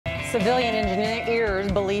Civilian engineers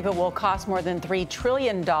believe it will cost more than $3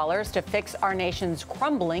 trillion to fix our nation's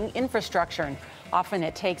crumbling infrastructure. And often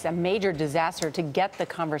it takes a major disaster to get the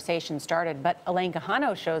conversation started. But Elaine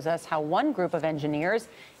Quijano shows us how one group of engineers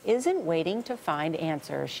isn't waiting to find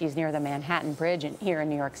answers. She's near the Manhattan Bridge here in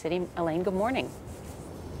New York City. Elaine, good morning.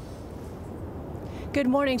 Good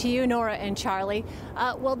morning to you, Nora and Charlie.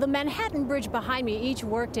 Well, the Manhattan Bridge behind me each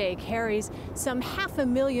workday carries some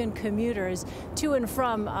 500,000 commuters to and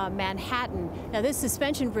from Manhattan. Now, this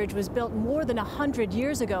suspension bridge was built more than 100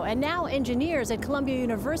 years ago, and now engineers at Columbia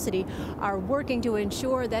University are working to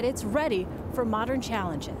ensure that it's ready for modern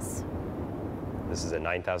challenges. This is a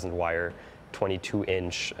 9,000 wire,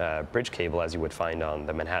 22-inch bridge cable, as you would find on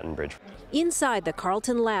the Manhattan Bridge. Inside the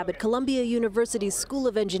Carleton lab at Columbia University's School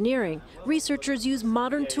of Engineering, researchers use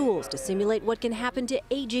modern tools to simulate what can happen to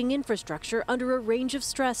aging infrastructure under a range of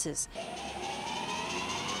stresses.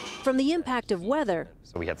 From the impact of weather,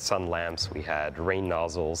 So we had sun lamps, we had rain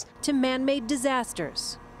nozzles, to man-made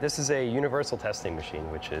disasters. This is a universal testing machine,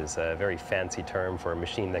 which is a very fancy term for a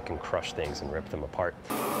machine that can crush things and rip them apart.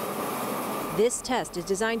 This test is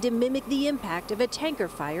designed to mimic the impact of a tanker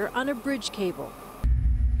fire on a bridge cable.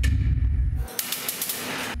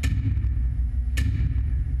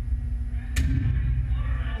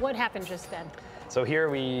 What happened just then? So here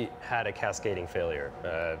we had a cascading failure.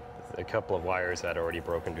 A couple of wires had already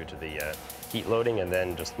broken due to the heat loading, and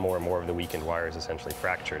then just more and more of the weakened wires essentially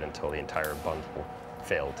fractured until the entire bundle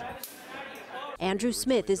failed. Andrew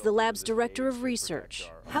Smith is the lab's director of research.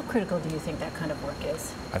 How critical do you think that kind of work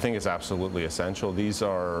is? I think it's absolutely essential. These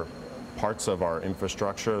are parts of our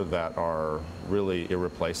infrastructure that are really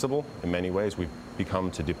irreplaceable in many ways. We've become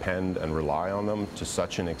to depend and rely on them to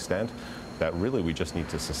such an extent that really we just need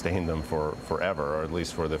to sustain them for forever, or at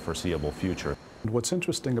least for the foreseeable future. What's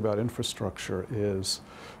interesting about infrastructure is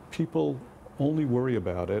people only worry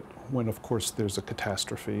about it when, of course, there's a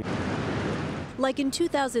catastrophe. Like in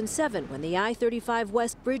 2007, when the I-35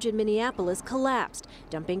 West Bridge in Minneapolis collapsed,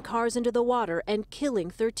 dumping cars into the water and killing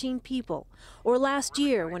 13 people. Or last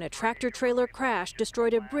year, when a tractor-trailer crash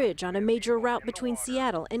destroyed a bridge on a major route between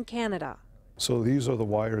Seattle and Canada. So these are the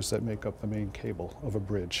wires that make up the main cable of a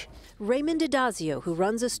bridge. Raymond Adazio, who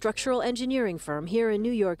runs a structural engineering firm here in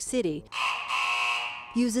New York City,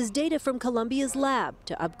 uses data from Columbia's lab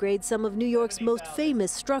to upgrade some of New York's most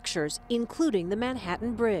famous structures, including the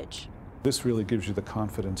Manhattan Bridge. This really gives you the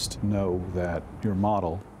confidence to know that your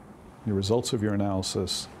model, your results of your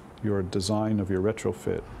analysis, your design of your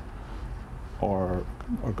retrofit are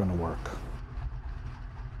going to work.